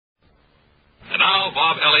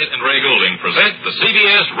Bob Elliott, and Ray Goulding present the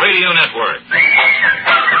CBS Radio Network.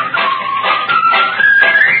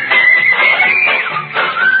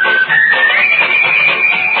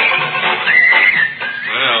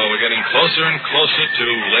 Well, we're getting closer and closer to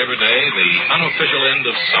Labor Day, the unofficial end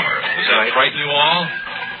of summer. Does that frighten you all?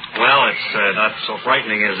 Well, it's not so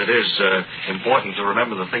frightening as it is important to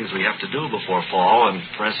remember the things we have to do before fall. And,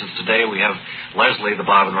 for instance, today we have Leslie, the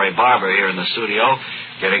Bob and Ray Barber, here in the studio,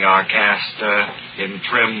 getting our cast in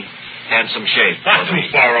trim, handsome shape. Not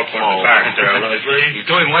too far up on the back there, Leslie. He's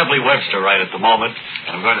doing Webley Webster right at the moment,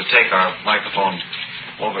 and I'm going to take our microphone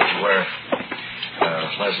over to where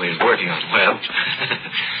Leslie is working on the web.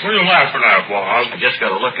 What are you laughing at, Bob? I just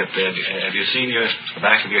got to look at the... Have you seen the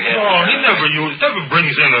back of your head? No, he never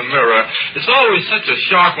brings in a mirror. It's always such a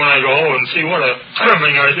shock when I go and see what a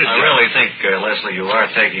trimming I did. I really think, Leslie, you are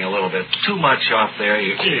taking a little bit too much off there.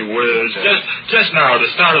 Gee whiz. Just now,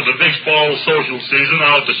 the start of the big fall social season,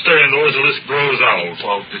 I'll have to stay indoors till this grows out.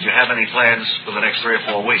 Well, did you have any plans for the next 3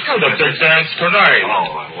 or 4 weeks? Oh, the big dance tonight.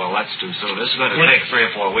 Oh, well, that's too soon. This is going to take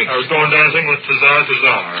 3 or 4 weeks. I was going dancing with Tazar.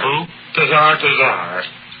 Who? Tazar.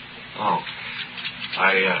 Oh.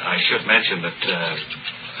 I should mention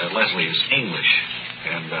that Leslie is English,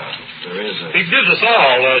 and there is a... He gives us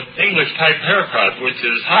all an English-type haircut, which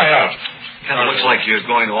is high up. Kind of looks like you're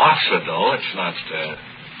going to Oxford, though. It's not...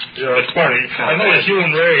 Yeah, it's funny. I know that you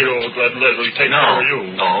and Ray don't let Leslie take care of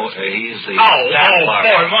you. No, he's the... Oh,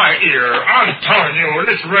 boy, my ear. I'm telling you,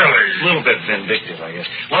 it's really... A little bit vindictive, I guess.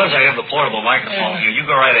 As long as I have the portable microphone here, you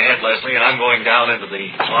go right ahead, Leslie, and I'm going down into the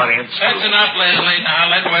audience. That's enough, Leslie. Now,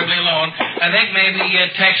 let Webley alone. I think maybe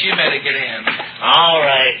Tex, you better get in. All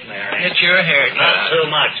right, Mary. It's your haircut. Not too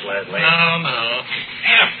much, Leslie. No.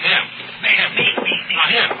 Him.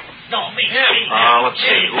 No, me. Let's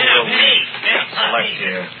see. Who will we select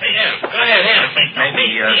here? Go ahead, him. I think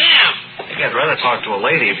maybe I'd rather talk to a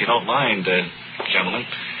lady, if you don't mind, gentlemen.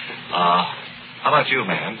 How about you,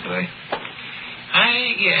 man?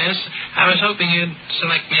 Yes. I was hoping you'd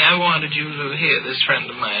select me. I wanted you to hear this friend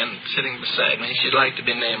of mine sitting beside me. She'd like to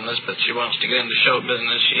be nameless, but she wants to get into show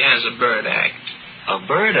business. She has a bird act. A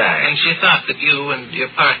bird act? And she thought that you and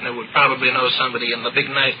your partner would probably know somebody in the big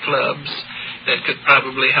night clubs that could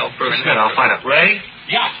probably help her. I'll find out. Ray?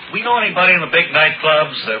 Yeah. We know anybody in the big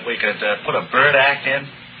nightclubs that we could put a bird act in?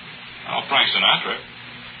 Oh, Frank Sinatra.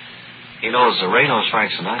 Ray knows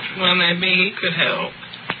Frank Sinatra. Well, maybe he could help.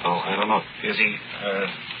 Oh, I don't know. Is he,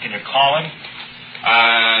 can you call him?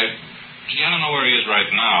 Gee, I don't know where he is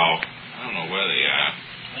right now. I don't know where they are.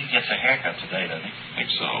 He gets a haircut today, doesn't he? I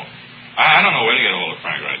think so. I don't know where to get a hold of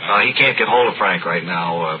Frank right now. He can't get hold of Frank right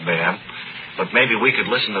now, Ben. But maybe we could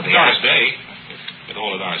listen to the... Doris Day. Get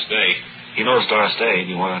hold of Doris Day. He knows Doris Day.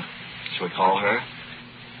 Should we call her?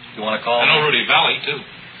 You want to call her? I know Rudy Valley, too.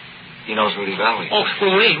 He knows Rudy Valley. Oh,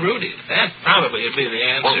 Rudy. That probably would be the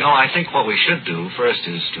answer. Well, no, I think what we should do first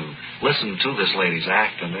is to listen to this lady's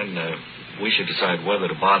act, and then we should decide whether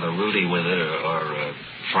to bother Rudy with it or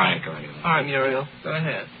Frank or anything. All right, Muriel. Go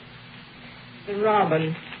ahead. The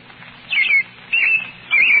Robin.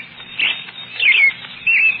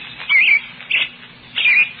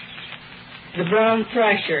 The Brown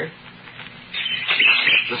Thrasher. Is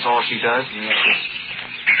this all she does? Yeah,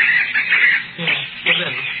 well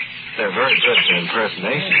then. They're very good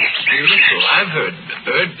impersonations. Beautiful. I've heard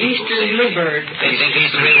bird people Eastern Bluebird. Eastern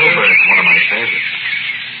Bluebird is one of my favorites.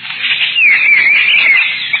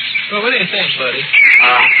 Well, what do you think, buddy?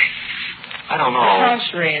 I don't know.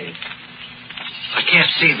 House Wren. I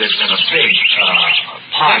can't see this in a big, posh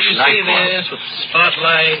Can't you see nightclub. this with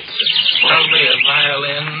spotlights, probably a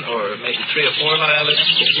violin, or maybe 3 or 4 violins?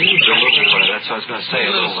 That's what I was going to say.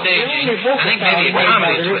 A little The staging. only vocal I think maybe a sound made by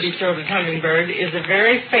comedy the twist. ruby-throated hummingbird is a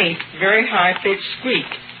very faint, very high-pitched squeak.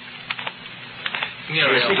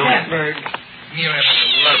 Muriel. The catbird. Muriel has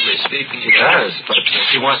a lovely speaking. She does, but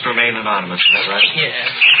she wants to remain anonymous. Is that right?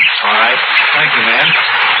 Yeah. All right. Thank you, man.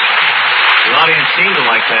 The audience seemed to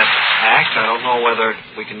like that act. I don't know whether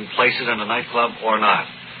we can place it in a nightclub or not.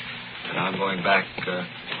 And I'm going back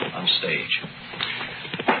on stage.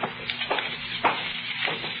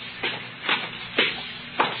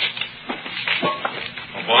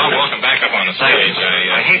 Bob, welcome back up on the stage.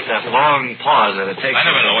 I hate that long pause that it takes. I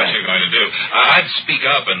never know what you're going to do. I'd speak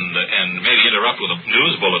up and maybe interrupt with a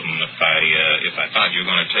news bulletin if I thought you were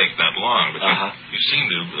going to take that long. But you seem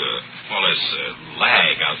to more or less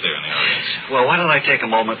lag out there in the audience. Well, why don't I take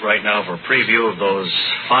a moment right now for a preview of those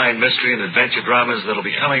fine mystery and adventure dramas that'll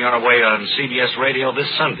be coming our way on CBS Radio this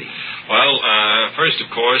Sunday. Well, first,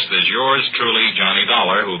 of course, there's yours truly, Johnny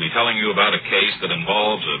Dollar, who will be telling you about a case that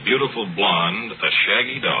involves a beautiful blonde, a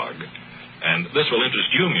shaggy dog. And this will interest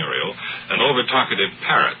you, Muriel, an overtalkative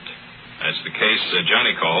parrot. That's the case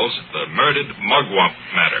Johnny calls the murdered mugwump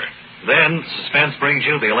matter. Then, suspense brings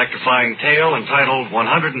you the electrifying tale entitled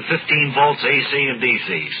 115 Volts AC and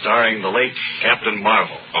DC, starring the late Captain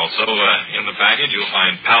Marvel. Also, in the package, you'll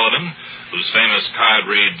find Paladin, whose famous card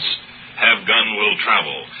reads, "Have gun will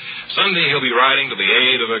travel." Sunday, he'll be riding to the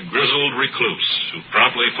aid of a grizzled recluse who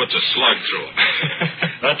promptly puts a slug through him.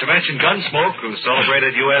 Not to mention Gunsmoke, who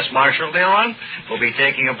celebrated U.S. Marshal Day on, will be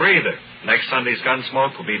taking a breather. Next Sunday's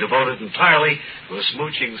Gunsmoke will be devoted entirely to a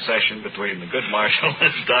smooching session between the good Marshal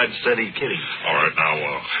and Dodge City Kitty. All right,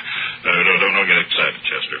 now, don't get excited,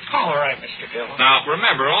 Chester. All right, Mr. Dillon. Now,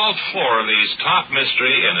 remember, all 4 of these top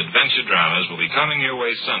mystery and adventure dramas will be coming your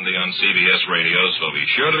way Sunday on CBS Radio, so be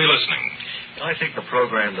sure to be listening. I think the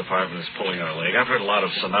program department is pulling our leg. I've heard a lot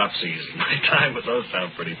of synopses in my time, but those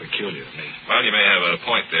sound pretty peculiar to me. Well, you may have a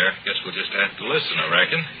point there. Guess we'll just have to listen, I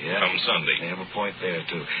reckon, come Sunday. They have a point there,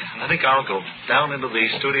 too. I think I'll go down into the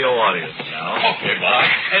studio audience now. Okay, Bob.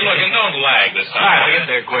 Hey, look, and don't lag this time. All right, I'll get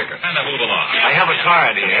there quicker. Kind of move along. I have a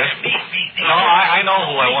card here. No, I know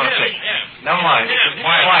who I want to take. Never mind.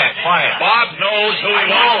 Quiet. Bob knows who he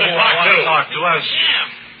wants to talk to.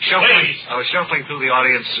 I was shuffling through the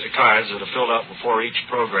audience cards that are filled out before each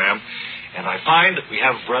program, and I find that we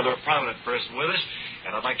have a rather prominent person with us,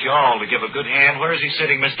 and I'd like you all to give a good hand. Where is he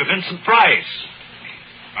sitting, Mr. Vincent Price?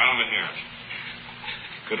 I'm in here.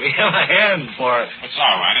 Could we have a hand for it? It's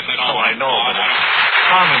all right if they don't I know, but it's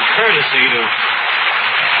common courtesy to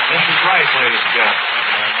Vincent Price, ladies and gentlemen.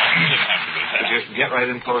 Just get right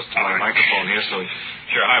in close to my microphone here so...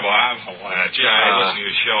 Sure. Hi, Bob. Gee, I listen to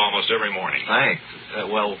your show almost every morning. Thanks. I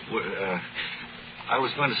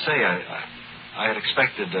was going to say I had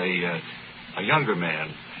expected a younger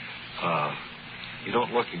man. You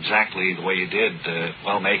don't look exactly the way you did.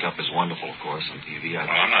 Makeup is wonderful, of course, on TV. Well,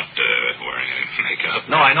 I'm not wearing any makeup.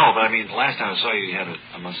 No, I know, but I mean, the last time I saw you had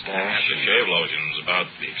a mustache. The shave lotion's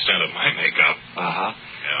about the extent of my makeup. Uh-huh.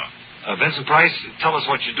 Yeah. Vincent Price, tell us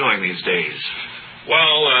what you're doing these days.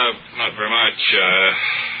 Well, not very much.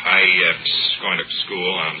 I'm going to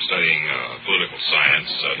school. I'm studying political science.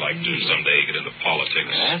 I'd like to someday get into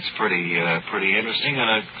politics. That's pretty interesting.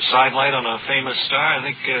 And a sidelight on a famous star. I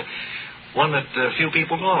think one that few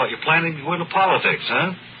people know about. You're planning to go into politics,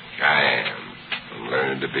 huh? I am. I'm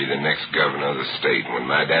learning to be the next governor of the state. When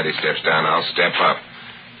my daddy steps down, I'll step up.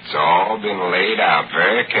 It's all been laid out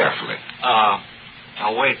very carefully.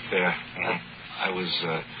 Now wait there.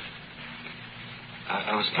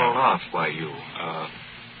 I was thrown off by you.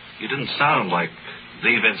 You didn't sound like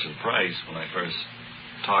the Vincent Price when I first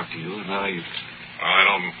talked to you. Now you... Well, I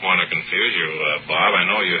don't want to confuse you, Bob. I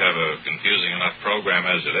know you have a confusing enough program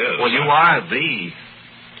as it is. Well, you are the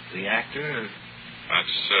actor.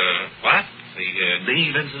 That's, what?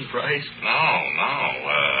 The Vincent Price? No.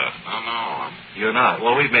 You're not.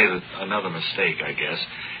 Well, we've made another mistake, I guess.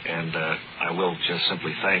 And I will just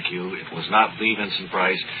simply thank you. It was not the Vincent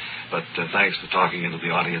Price, but thanks for talking into the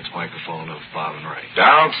audience microphone of Bob and Ray.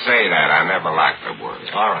 Don't say that. I never liked the word.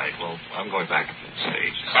 All right. Well, I'm going back up to the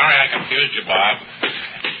stage. Sorry I confused you, Bob.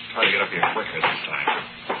 Try to get up here quicker this time.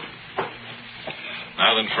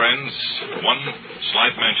 Now then, friends, one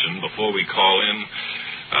slight mention before we call in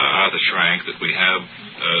Arthur Schrank that we have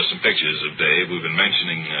some pictures of Dave. We've been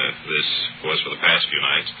mentioning this, of course, for the past few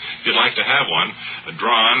nights. If you'd like to have one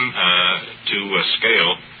drawn to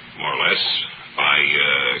scale, more or less, by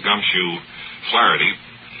Gumshoe Flaherty,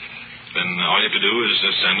 then all you have to do is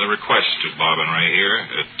send a request to Bob and Ray here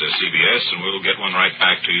at CBS, and we'll get one right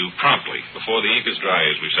back to you promptly, before the ink is dry,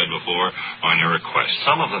 as we said before, on your request.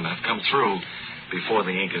 Some of them have come through before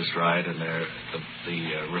the ink is dried, and the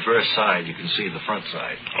reverse side, you can see the front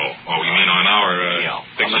side. Oh, you mean on our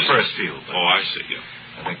pictures? On the first view. Oh, I see. Yeah.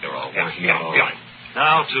 I think they're all working out all right.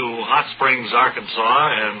 Now to Hot Springs, Arkansas,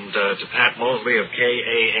 and to Pat Mosley of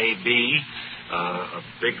KAAB. A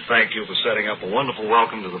big thank you for setting up a wonderful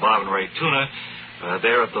welcome to the Bob and Ray Tuna.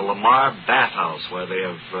 They're at the Lamar Bathhouse, where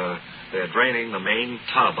they're draining the main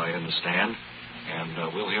tub, I understand,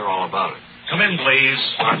 and we'll hear all about it. Come in, please,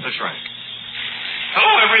 Arthur Schrank.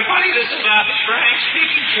 Hello, everybody. This is Arthur Schrank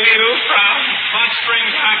speaking to you from Hot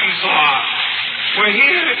Springs, Arkansas. We're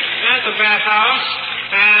here at the bathhouse,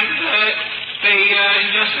 and in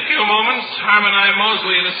just a few moments, Harmonize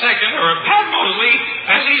Mosley II, or Pat Mosley,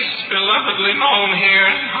 as he's belovedly known here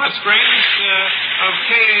in Hot Springs, of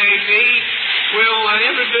KAB, will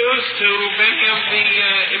introduce to many of the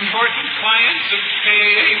important clients of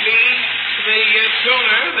KAB the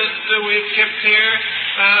tuner that we've kept here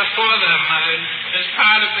for them. As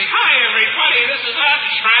part of the... Hi, everybody. This is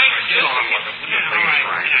Arthur Schrank. Get on with it. All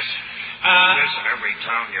right. Yes. This in every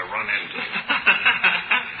town you run into.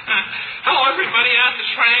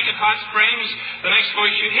 Schrank at Hot Springs. The next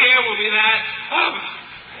voice you hear will be that of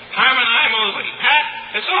Harmon I. Mosley. Pat,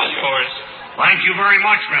 it's all yours. Thank you very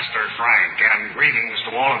much, Mr. Frank, and greetings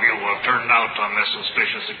to all of you who have turned out on this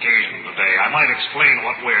auspicious occasion today. I might explain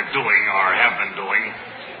what we're doing, or have been doing.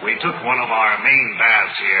 We took one of our main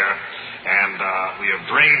baths here, and we have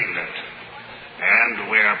drained it. And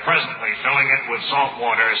we're presently filling it with salt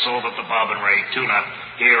water so that the Bob and Ray tuna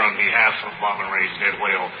here on behalf of Bob and Ray's dead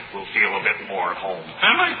whale will feel a bit more at home. I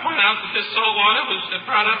might point out that this salt water was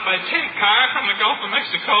brought up by tank car from the Gulf of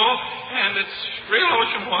Mexico, and it's real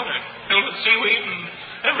ocean water, filled with seaweed and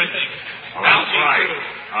everything. Well, that's right.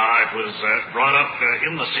 It was brought up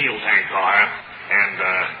in the seal tank car, and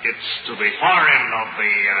it's to the far end of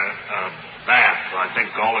the bath. I think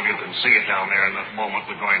all of you can see it down there in this moment.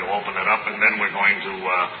 We're going to open it up, and then we're going to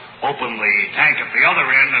open the tank at the other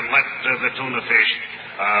end and let the tuna fish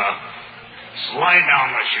slide down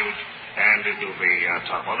the chute and into the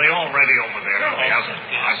tub. Are they all ready over there? Yes.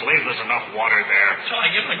 I believe there's enough water there. Shall I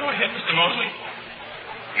give them a go ahead, Mr. Mosley?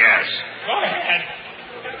 Yes. Go ahead.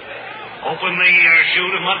 Open the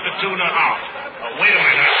chute and let the tuna out. Wait a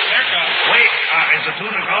minute. There it goes. Wait, is the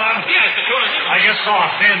tuna gone? Yes, the tuna's I just saw a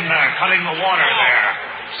fin cutting the water there.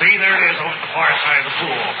 See, there it is over the far side of the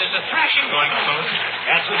pool. There's a thrashing going on, Mosley.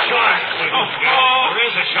 That's a shark. There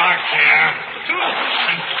is a shark there. The tuna's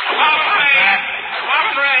gone. Bob and Ray. Bob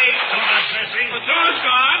and Ray. Tuna's missing. The tuna's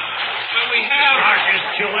gone, but we have... Shark is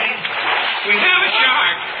chewing. We have a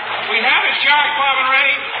shark. We have a shark, Bob and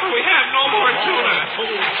Ray, but we have no more tuna.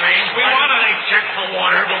 Fool things. We want to check the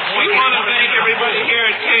water before we want to thank everybody here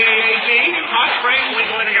at KAAD in Hot Springs. We're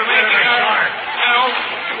going to get rid of the shark.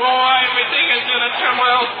 Boy, we think it's going to turn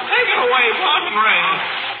well. Take it away, Bob and Ray.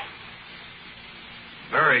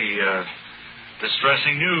 Very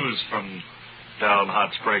distressing news from down Hot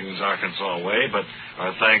Springs, Arkansas way, but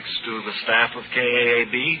our thanks to the staff of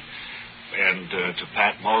KAAB and to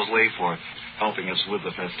Pat Mosley for helping us with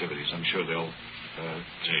the festivities. I'm sure they'll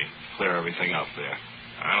clear everything up there.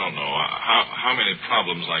 I don't know how many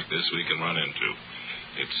problems like this we can run into.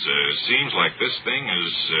 It seems like this thing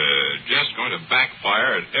is just going to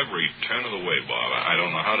backfire at every turn of the way, Bob. I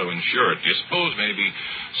don't know how to ensure it. Do you suppose maybe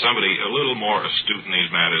somebody a little more astute in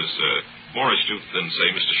these matters, more astute than,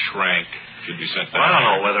 say, Mr. Schrank, should be sent down? Well, I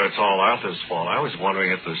don't know whether it's all Arthur's fault. I was wondering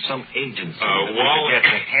if there's some agency that we could get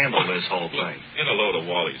to handle this whole thing. In a load of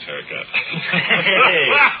Wally's haircut. Hey,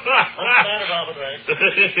 what's that about it, Ray?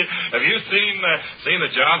 Have you seen the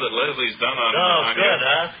job that Leslie's done on... No, it's good,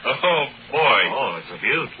 huh? Oh, boy. Oh, it's a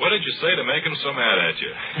beaut. What did you say to make him so mad at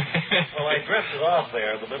you? Well, I drifted off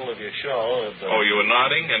there in the middle of your show. And, oh, you were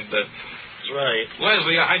nodding? And that's right.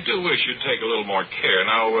 Leslie, I do wish you'd take a little more care.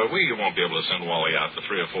 Now, we won't be able to send Wally out for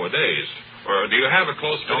 3 or 4 days. Or do you have a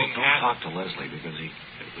close-fitting hat? Don't talk to Leslie because we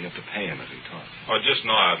have to pay him if he talks. Oh, just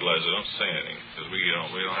nod, Leslie. Don't say anything because we don't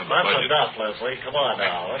have the That's budget. enough, Leslie. Come on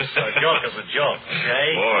now. A joke is a joke, okay?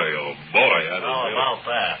 Boy, oh boy. How about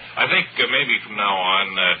that? I think maybe from now on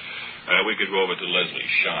we could go over to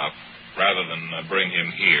Leslie's shop rather than bring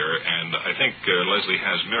him here. And I think Leslie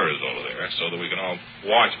has mirrors over there so that we can all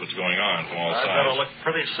watch what's going on from all sides. I'm going to look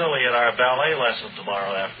pretty silly at our ballet lesson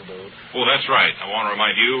tomorrow afternoon. Well, that's right. I want to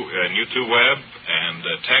remind you, and you too, Webb, and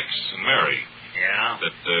Tex and Mary,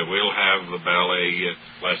 that we'll have the ballet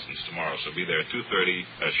lessons tomorrow. So be there at 2:30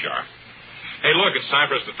 sharp. Hey, look, it's time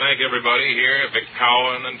for us to thank everybody here, Vic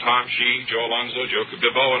Cowan and Tom Shee, Joe Alonzo, Joe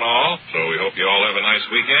Cabibbo, and all. So we hope you all have a nice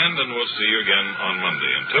weekend, and we'll see you again on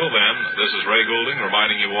Monday. Until then, this is Ray Goulding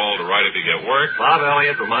reminding you all to write if you get work. Bob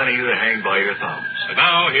Elliott reminding you to hang by your thumbs. And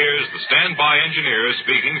now, here's the standby engineer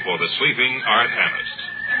speaking for the sleeping art hamist.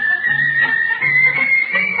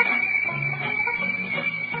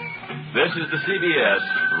 This is the CBS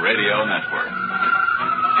Radio Network.